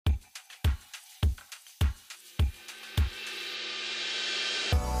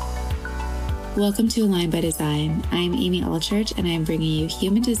Welcome to Align by Design. I'm Amy Allchurch, and I'm bringing you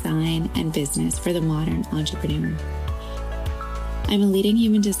human design and business for the modern entrepreneur. I'm a leading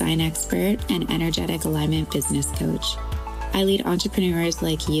human design expert and energetic alignment business coach. I lead entrepreneurs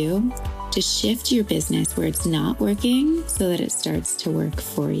like you to shift your business where it's not working so that it starts to work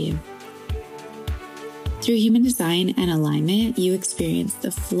for you. Through human design and alignment, you experience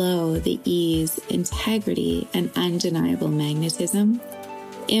the flow, the ease, integrity, and undeniable magnetism,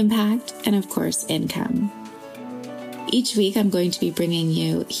 impact, and of course, income. Each week, I'm going to be bringing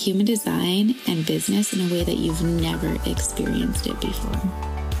you human design and business in a way that you've never experienced it before.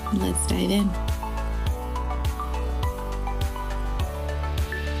 Let's dive in.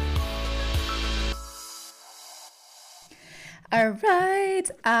 All right.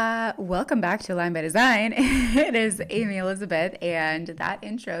 Welcome back to Align by Design. It is Amy Elizabeth, and that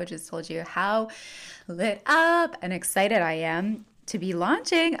intro just told you how lit up and excited I am to be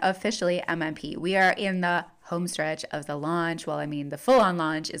launching officially MMP. We are in the home stretch of the launch. Well, I mean, the full-on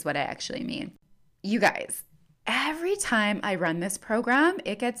launch is what I actually mean. You guys, every time I run this program,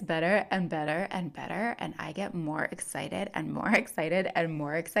 it gets better and better and better, and I get more excited and more excited and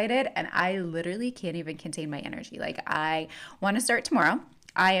more excited, and I literally can't even contain my energy. Like, I want to start tomorrow.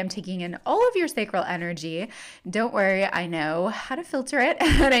 I am taking in all of your sacral energy. Don't worry, I know how to filter it,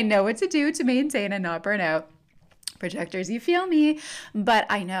 and I know what to do to maintain and not burn out. Projectors, you feel me, but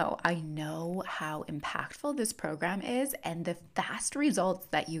I know how impactful this program is and the fast results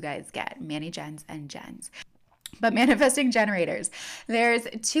that you guys get, Manny Gens and Gens. But manifesting generators, there's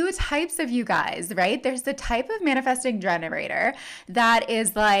two types of you guys, right? There's the type of manifesting generator that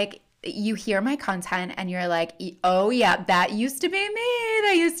is like, you hear my content and you're like, oh yeah, that used to be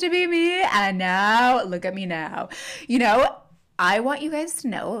me, and now look at me now. You know, I want you guys to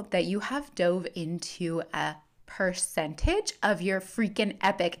know that you have dove into a percentage of your freaking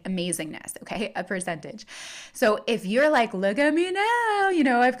epic amazingness, okay? A percentage. So if you're like, look at me now, you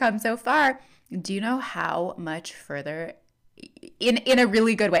know, I've come so far. Do you know how much further, in a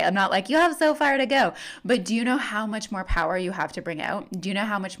really good way? I'm not like, you have so far to go, but do you know how much more power you have to bring out? Do you know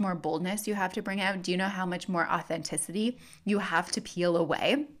how much more boldness you have to bring out? Do you know how much more authenticity you have to peel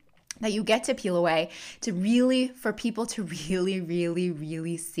away? That you get to peel away to really, for people to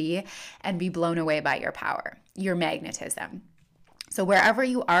really see and be blown away by your power, your magnetism. So wherever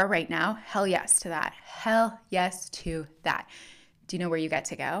you are right now, hell yes to that. Hell yes to that. Do you know where you get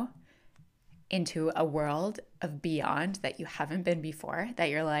to go? Into a world of beyond that you haven't been before, that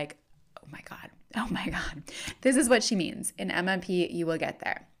you're like, oh my God, this is what she means. In MMP, you will get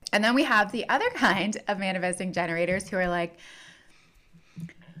there. And then we have the other kind of manifesting generators who are like,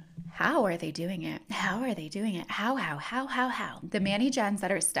 how are they doing it? How? The Manny Gens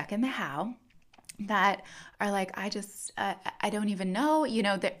that are stuck in the how, that are like, I don't even know. You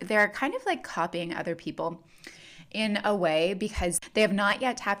know, they're kind of like copying other people in a way because they have not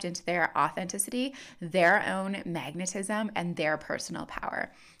yet tapped into their authenticity, their own magnetism, and their personal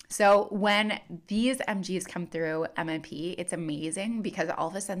power. So when these MGs come through MMP, it's amazing because all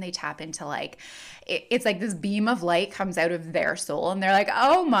of a sudden they tap into like, it's like this beam of light comes out of their soul and they're like,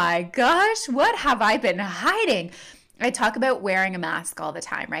 oh my gosh, what have I been hiding? I talk about wearing a mask all the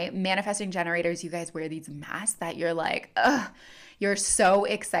time, right? Manifesting generators, you guys wear these masks that you're like, ugh. You're so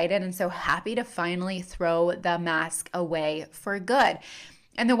excited and so happy to finally throw the mask away for good.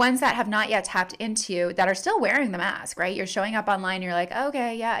 And the ones that have not yet tapped into, that are still wearing the mask, right? You're showing up online, you're like,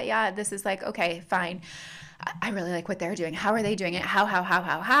 okay, yeah, this is like, okay, fine. I really like what they're doing. How are they doing it?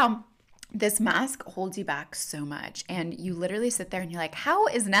 How? This mask holds you back so much. And you literally sit there and you're like, how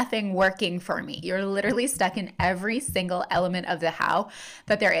is nothing working for me? You're literally stuck in every single element of the how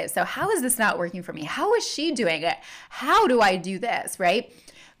that there is. So how is this not working for me? How is she doing it? How do I do this, right?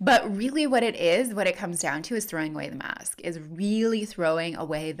 But really what it comes down to is throwing away the mask, is really throwing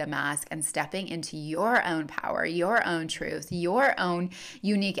away the mask and stepping into your own power, your own truth, your own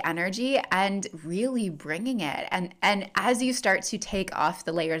unique energy, and really bringing it. And as you start to take off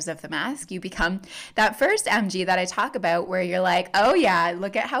the layers of the mask, you become that first MG that I talk about where you're like, oh yeah,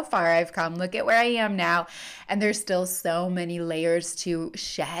 look at how far I've come. Look at where I am now. And there's still so many layers to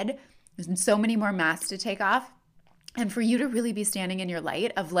shed. There's so many more masks to take off. And for you to really be standing in your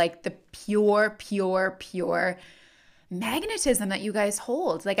light of like the pure magnetism that you guys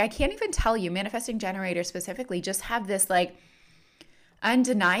hold. Like, I can't even tell you, manifesting generators specifically just have this like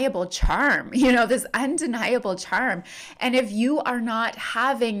undeniable charm, this undeniable charm. And if you are not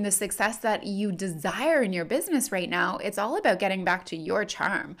having the success that you desire in your business right now, it's all about getting back to your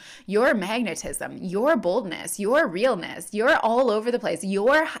charm, your magnetism, your boldness, your realness, your all over the place,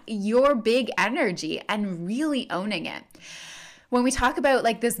 your big energy, and really owning it. when we talk about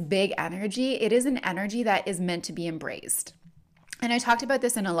like this big energy, it is an energy that is meant to be embraced. And I talked about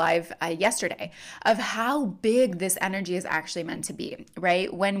this in a live yesterday of how big this energy is actually meant to be,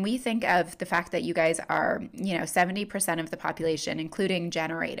 right? When we think of the fact that you guys are, 70% of the population, including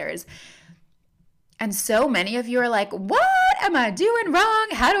generators, and so many of you are like, what am I doing wrong?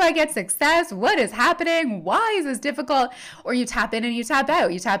 How do I get success? What is happening? Why is this difficult? Or you tap in and you tap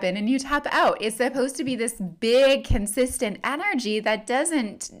out. You tap in and you tap out. It's supposed to be this big, consistent energy that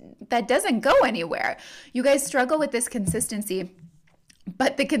doesn't go anywhere. You guys struggle with this consistency.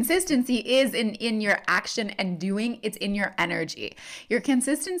 But the consistency is in your action and doing. It's in your energy. Your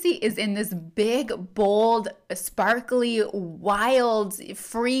consistency is in this big, bold, sparkly, wild,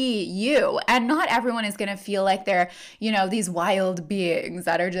 free you. And not everyone is going to feel like they're, these wild beings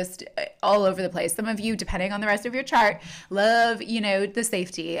that are just all over the place. Some of you, depending on the rest of your chart, love, the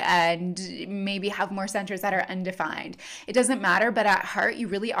safety and maybe have more centers that are undefined. It doesn't matter. But at heart, you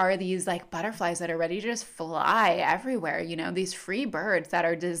really are these like butterflies that are ready to just fly everywhere. These free birds that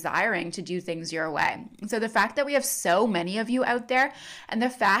are desiring to do things your way. So the fact that we have so many of you out there, and the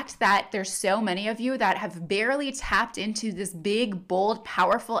fact that there's so many of you that have barely tapped into this big, bold,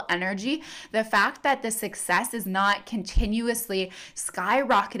 powerful energy, the fact that the success is not continuously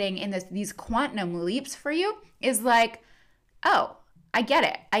skyrocketing in these quantum leaps for you is like, oh, I get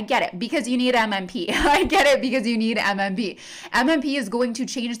it because you need MMP. I get it because you need MMP. MMP is going to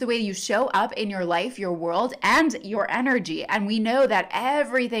change the way you show up in your life, your world, and your energy. And we know that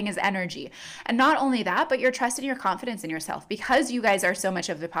everything is energy. And not only that, but your trust and your confidence in yourself, because you guys are so much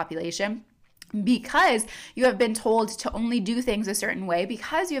of the population. Because you have been told to only do things a certain way,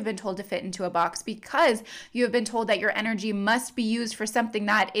 because you have been told to fit into a box, because you have been told that your energy must be used for something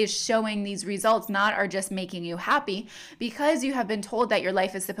that is showing these results, not are just making you happy, because you have been told that your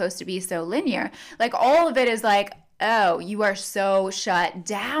life is supposed to be so linear. Like all of it is like, oh, you are so shut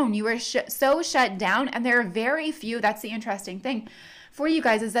down. You are so shut down. And there are very few, that's the interesting thing for you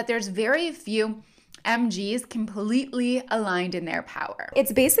guys, is that there's very few MGs completely aligned in their power.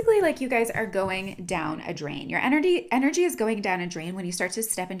 It's basically like you guys are going down a drain. Your energy is going down a drain when you start to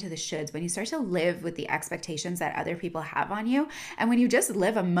step into the shoulds, when you start to live with the expectations that other people have on you, and when you just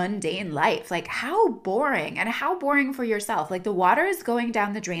live a mundane life. Like how boring, and how boring for yourself. Like the water is going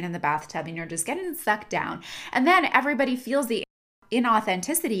down the drain in the bathtub and you're just getting sucked down. And then everybody feels the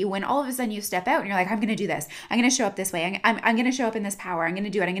inauthenticity when all of a sudden you step out and you're like, I'm going to do this. I'm going to show up this way. I'm going to show up in this power. I'm going to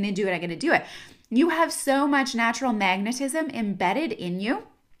do it. I'm going to do it. I'm going to do it. You have so much natural magnetism embedded in you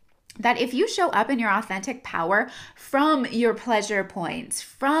that if you show up in your authentic power from your pleasure points,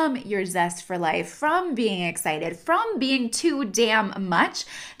 from your zest for life, from being excited, from being too damn much,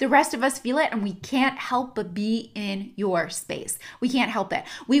 the rest of us feel it and we can't help but be in your space. We can't help it.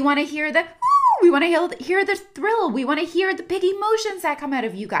 We want to hear the we want to hear the thrill. We want to hear the big emotions that come out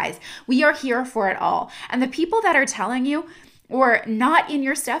of you guys. We are here for it all. And the people that are telling you or not in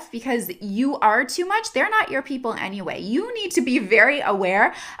your stuff because you are too much, they're not your people anyway. You need to be very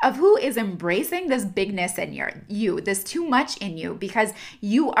aware of who is embracing this bigness in you, this too much in you, because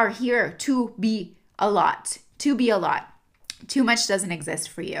you are here to be a lot, Too much doesn't exist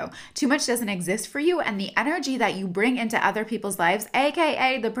for you. Too much doesn't exist for you, and the energy that you bring into other people's lives,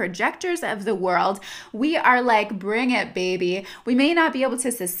 aka the projectors of the world, we are like, bring it, baby. We may not be able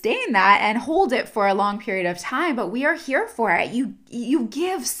to sustain that and hold it for a long period of time, but we are here for it. You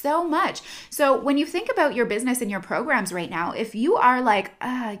give so much. So when you think about your business and your programs right now, if you are like,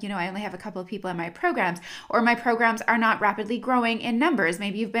 I only have a couple of people in my programs, or my programs are not rapidly growing in numbers,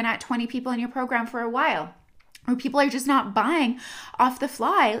 maybe you've been at 20 people in your program for a while, or people are just not buying off the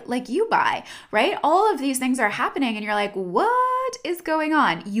fly like you buy, right? All of these things are happening and you're like, what is going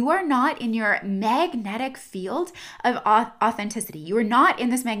on? You are not in your magnetic field of authenticity. You are not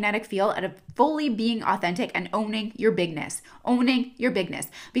in this magnetic field of fully being authentic and owning your bigness,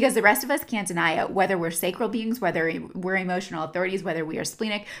 because the rest of us can't deny it, whether we're sacral beings, whether we're emotional authorities, whether we are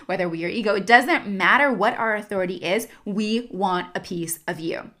splenic, whether we are ego. It doesn't matter what our authority is. We want a piece of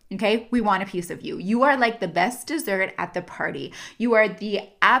you. Okay, we want a piece of you. You are like the best dessert at the party. You are the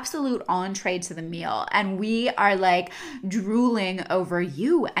absolute entree to the meal. And we are like drooling over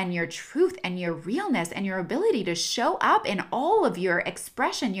you and your truth and your realness and your ability to show up in all of your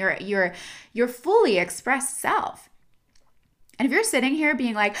expression, your fully expressed self. And if you're sitting here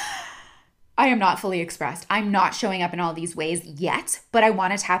being like, I am not fully expressed. I'm not showing up in all these ways yet, but I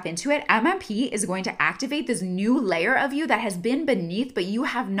want to tap into it. MMP is going to activate this new layer of you that has been beneath, but you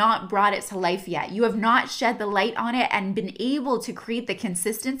have not brought it to life yet. You have not shed the light on it and been able to create the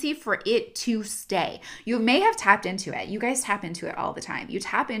consistency for it to stay. You may have tapped into it. You guys tap into it all the time. You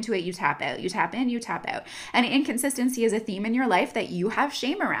tap into it, you tap out. You tap in, you tap out. And inconsistency is a theme in your life that you have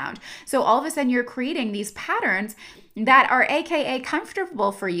shame around. So all of a sudden you're creating these patterns that are AKA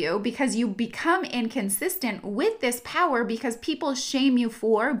comfortable for you because you become inconsistent with this power because people shame you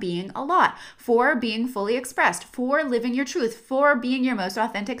for being a lot, for being fully expressed, for living your truth, for being your most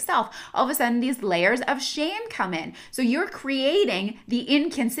authentic self. All of a sudden, these layers of shame come in. So you're creating the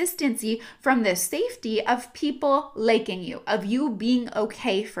inconsistency from the safety of people liking you, of you being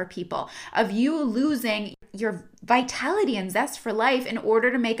okay for people, of you losing your vitality and zest for life in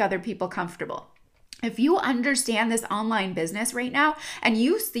order to make other people comfortable. If you understand this online business right now and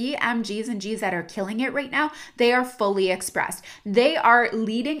you see MGs and Gs that are killing it right now, they are fully expressed. They are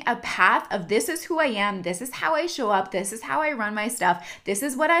leading a path of this is who I am, this is how I show up, this is how I run my stuff, this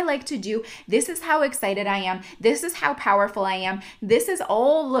is what I like to do, this is how excited I am, this is how powerful I am, this is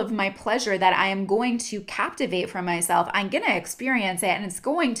all of my pleasure that I am going to captivate from myself. I'm going to experience it and it's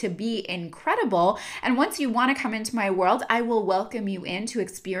going to be incredible. And once you want to come into my world, I will welcome you in to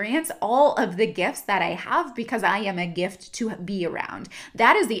experience all of the gifts that I have because I am a gift to be around.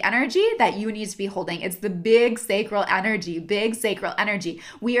 That is the energy that you need to be holding. It's the big sacral energy, big sacral energy.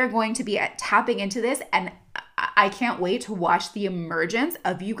 We are going to be tapping into this and I can't wait to watch the emergence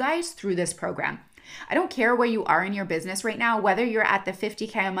of you guys through this program. I don't care where you are in your business right now, whether you're at the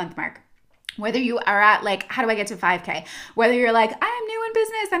 50K a month mark, whether you are at like, how do I get to 5K? Whether you're like, I am new in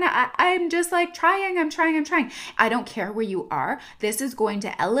business and I'm just like I'm trying. I don't care where you are. This is going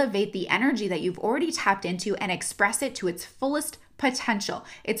to elevate the energy that you've already tapped into and express it to its fullest potential.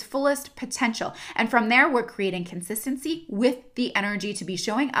 And from there, we're creating consistency with the energy to be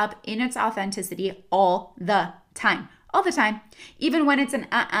showing up in its authenticity all the time. Even when it's an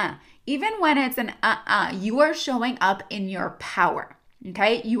you are showing up in your power.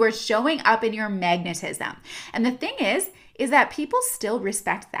 Okay, you are showing up in your magnetism. And the thing is that people still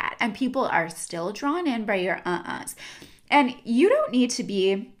respect that and people are still drawn in by your And you don't need to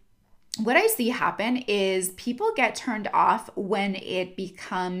be, what I see happen is people get turned off when it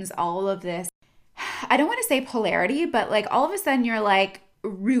becomes all of this, I don't want to say polarity, but like all of a sudden you're like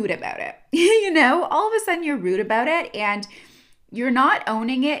rude about it. All of a sudden you're rude about it and you're not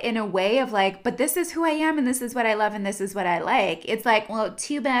owning it in a way of like, but this is who I am and this is what I love and this is what I like. It's like, well,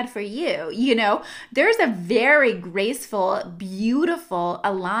 too bad for you. There's a very graceful, beautiful,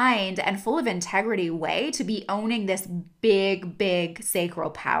 aligned, and full of integrity way to be owning this big, big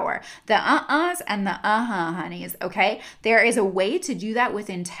sacral power. The and the honeys, okay? There is a way to do that with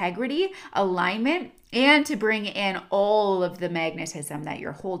integrity, alignment, and to bring in all of the magnetism that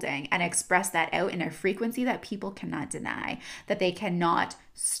you're holding and express that out in a frequency that people cannot deny, that they cannot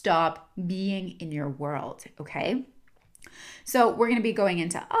stop being in your world, okay? So we're going to be going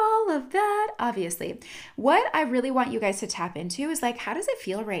into all of that, obviously. What I really want you guys to tap into is like, how does it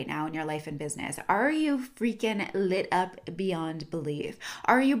feel right now in your life and business? Are you freaking lit up beyond belief?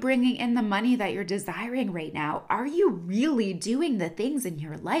 Are you bringing in the money that you're desiring right now? Are you really doing the things in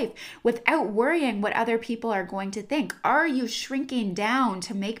your life without worrying what other people are going to think? Are you shrinking down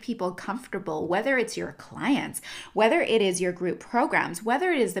to make people comfortable, whether it's your clients, whether it is your group programs,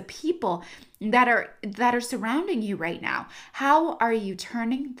 whether it is the people that are surrounding you right now? How are you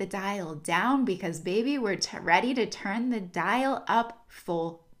turning the dial down? Because baby, we're ready to turn the dial up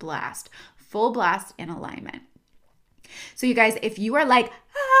full blast in alignment. So you guys, if you are like,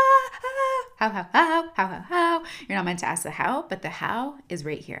 how, you're not meant to ask the how, but the how is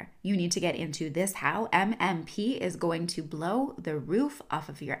right here. You need to get into this how. MMP is going to blow the roof off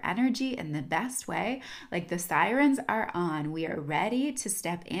of your energy in the best way. Like the sirens are on. We are ready to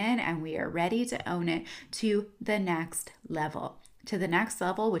step in and we are ready to own it to the next level.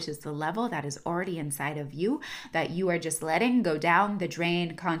 Which is the level that is already inside of you, that you are just letting go down the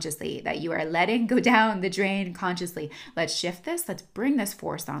drain consciously, Let's shift this. Let's bring this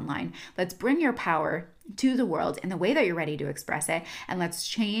force online. Let's bring your power to the world in the way that you're ready to express it. And let's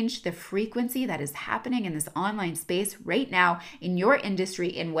change the frequency that is happening in this online space right now in your industry,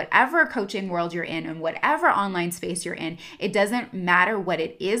 in whatever coaching world you're in, and whatever online space you're in. It doesn't matter what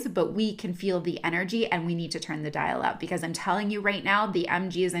it is, but we can feel the energy and we need to turn the dial up, because I'm telling you right now, the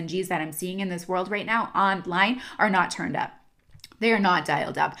MGs and Gs that I'm seeing in this world right now online are not turned up. They are not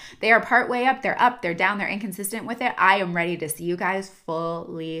dialed up. They are part way up, they're down, they're inconsistent with it. I am ready to see you guys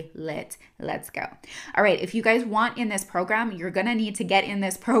fully lit. Let's go. All right, if you guys want in this program, you're gonna need to get in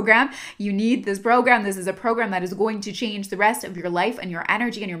this program. You need this program. This is a program that is going to change the rest of your life and your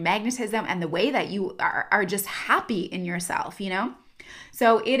energy and your magnetism and the way that you are just happy in yourself, you know?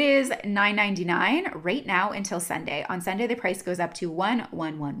 So it is $9.99 right now until Sunday. On Sunday, the price goes up to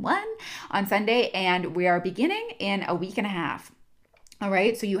 $1,111 on Sunday, and we are beginning in a week and a half. All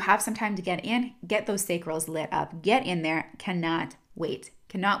right, so you have some time to get in, get those sacrals lit up, get in there. Cannot wait.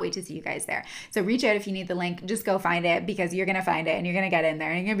 Cannot wait to see you guys there. So reach out if you need the link. Just go find it, because you're going to find it and you're going to get in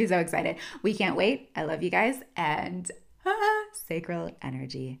there and you're going to be so excited. We can't wait. I love you guys, and sacral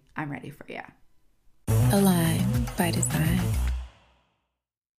energy. I'm ready for you. Align by Design.